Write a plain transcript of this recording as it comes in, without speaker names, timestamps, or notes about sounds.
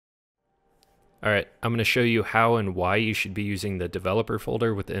All right, I'm going to show you how and why you should be using the developer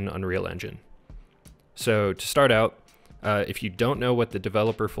folder within Unreal Engine. So to start out, if you don't know what the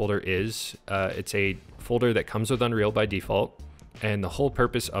developer folder is, it's a folder that comes with Unreal by default. And the whole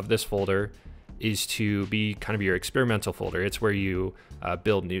purpose of this folder is to be kind of your experimental folder. It's where you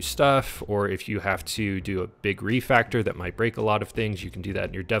build new stuff, or if you have to do a big refactor that might break a lot of things, you can do that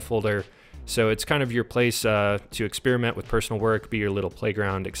in your dev folder. So it's kind of your place to experiment with personal work, be your little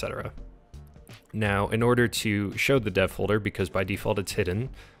playground, etc. Now, in order to show the dev folder, because by default it's hidden,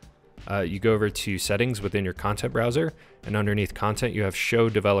 you go over to settings within your content browser, and underneath content you have show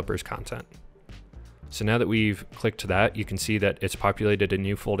developers content. So now that we've clicked that, you can see that it's populated a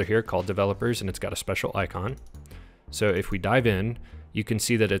new folder here called developers, and it's got a special icon. So if we dive in, you can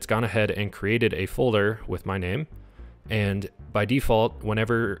see that it's gone ahead and created a folder with my name. And by default,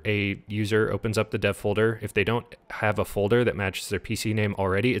 whenever a user opens up the dev folder, if they don't have a folder that matches their PC name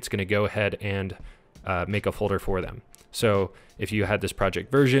already, it's going to go ahead and make a folder for them. So if you had this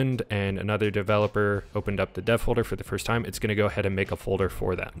project versioned and another developer opened up the dev folder for the first time, it's going to go ahead and make a folder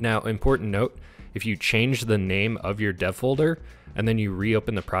for them. Now, important note, if you change the name of your dev folder and then you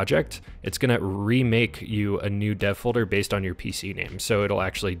reopen the project, it's going to remake you a new dev folder based on your PC name. So it'll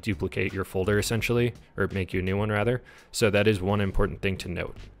actually duplicate your folder essentially, or make you a new one rather. So that is one important thing to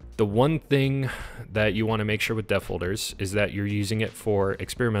note. The one thing that you want to make sure with dev folders is that you're using it for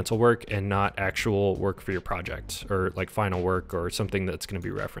experimental work and not actual work for your project, or like final work or something that's going to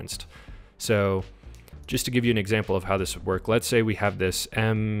be referenced. So just to give you an example of how this would work, let's say we have this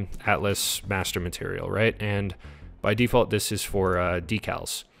M Atlas master material, right? And by default, this is for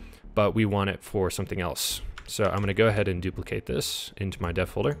decals, but we want it for something else. So I'm going to go ahead and duplicate this into my dev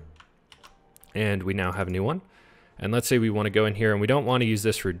folder. And we now have a new one. And let's say we want to go in here, and we don't want to use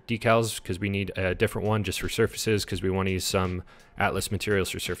this for decals because we need a different one just for surfaces, because we want to use some Atlas materials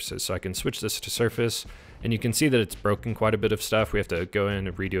for surfaces. So I can switch this to surface, and you can see that it's broken quite a bit of stuff. We have to go in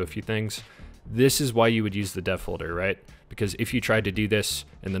and redo a few things. This is why you would use the dev folder, right? Because if you tried to do this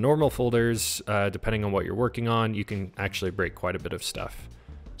in the normal folders, depending on what you're working on, you can actually break quite a bit of stuff.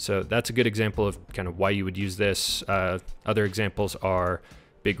 So that's a good example of kind of why you would use this. Other examples are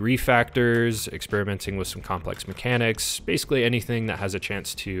big refactors, experimenting with some complex mechanics, basically anything that has a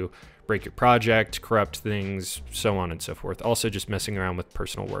chance to break your project, corrupt things, so on and so forth. Also just messing around with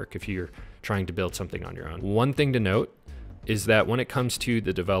personal work if you're trying to build something on your own. One thing to note is that when it comes to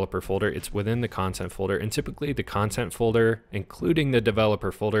the developer folder, it's within the content folder, and typically the content folder, including the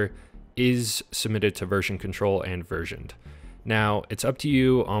developer folder, is submitted to version control and versioned. Now, it's up to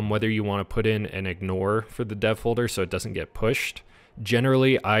you on whether you want to put in an ignore for the dev folder so it doesn't get pushed.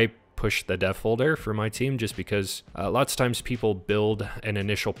 Generally, I push the dev folder for my team just because lots of times people build an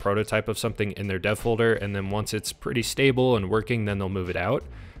initial prototype of something in their dev folder, and then once it's pretty stable and working, then they'll move it out.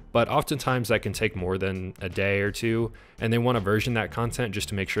 But oftentimes that can take more than a day or two, and they want to version that content just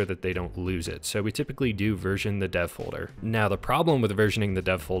to make sure that they don't lose it. So we typically do version the dev folder. Now, the problem with versioning the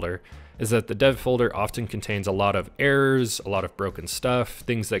dev folder is that the dev folder often contains a lot of errors, a lot of broken stuff,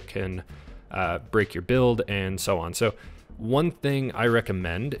 things that can break your build, and so on. So one thing I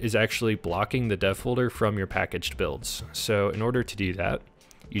recommend is actually blocking the dev folder from your packaged builds. So in order to do that,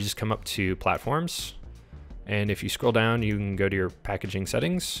 you just come up to platforms, and if you scroll down, you can go to your packaging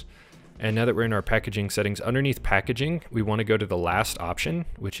settings. And now that we're in our packaging settings, underneath packaging, we want to go to the last option,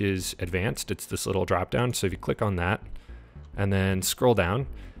 which is advanced. It's this little drop down. So if you click on that and then scroll down,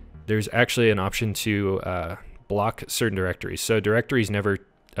 there's actually an option to block certain directories. So directories never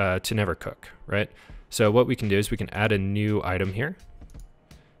cook, right? So what we can do is we can add a new item here,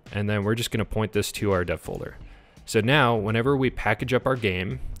 and then we're just going to point this to our dev folder. So now whenever we package up our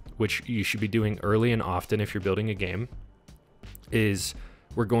game, which you should be doing early and often if you're building a game, is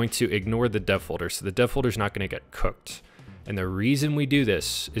we're going to ignore the dev folder. So the dev folder is not going to get cooked. And the reason we do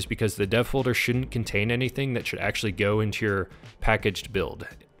this is because the dev folder shouldn't contain anything that should actually go into your packaged build.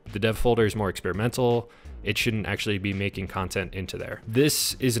 The dev folder is more experimental. It shouldn't actually be making content into there.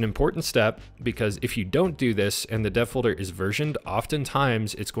 This is an important step because if you don't do this and the dev folder is versioned,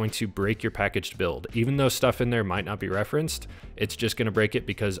 oftentimes it's going to break your packaged build. Even though stuff in there might not be referenced, it's just going to break it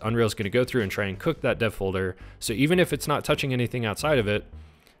because Unreal is going to go through and try and cook that dev folder. So even if it's not touching anything outside of it,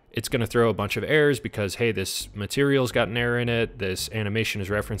 it's going to throw a bunch of errors because, hey, this material's got an error in it. This animation is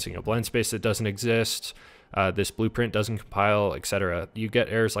referencing a blend space that doesn't exist. This blueprint doesn't compile, etc. You get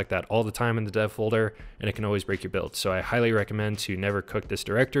errors like that all the time in the dev folder, and it can always break your build. So I highly recommend to never cook this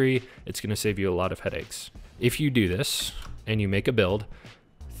directory. It's going to save you a lot of headaches. If you do this and you make a build,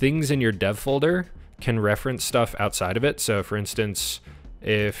 things in your dev folder can reference stuff outside of it. So for instance,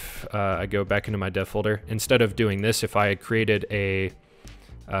 if I go back into my dev folder, instead of doing this, if I had created a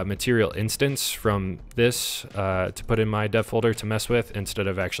material instance from this to put in my dev folder to mess with instead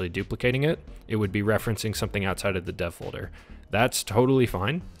of actually duplicating it, it would be referencing something outside of the dev folder. That's totally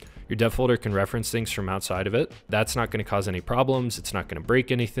fine. Your dev folder can reference things from outside of it. That's not going to cause any problems. It's not going to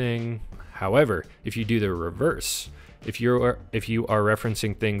break anything. However, if you do the reverse, if you are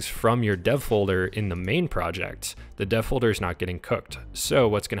referencing things from your dev folder in the main project, the dev folder is not getting cooked. So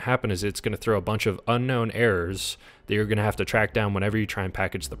what's going to happen is it's going to throw a bunch of unknown errors that you're going to have to track down whenever you try and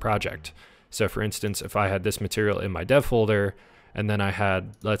package the project. So for instance, if I had this material in my dev folder, and then I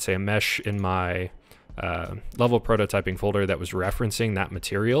had, let's say, a mesh in my level prototyping folder that was referencing that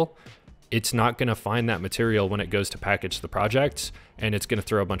material, it's not going to find that material when it goes to package the project, and it's going to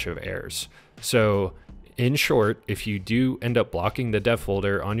throw a bunch of errors. So in short, if you do end up blocking the dev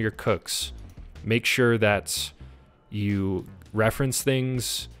folder on your cooks, make sure that you reference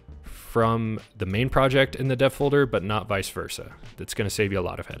things from the main project in the dev folder, but not vice versa. That's going to save you a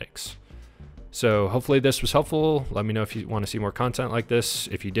lot of headaches. So hopefully this was helpful. Let me know if you want to see more content like this.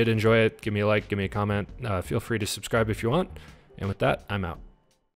 If you did enjoy it, give me a like, give me a comment. Feel free to subscribe if you want. And with that, I'm out.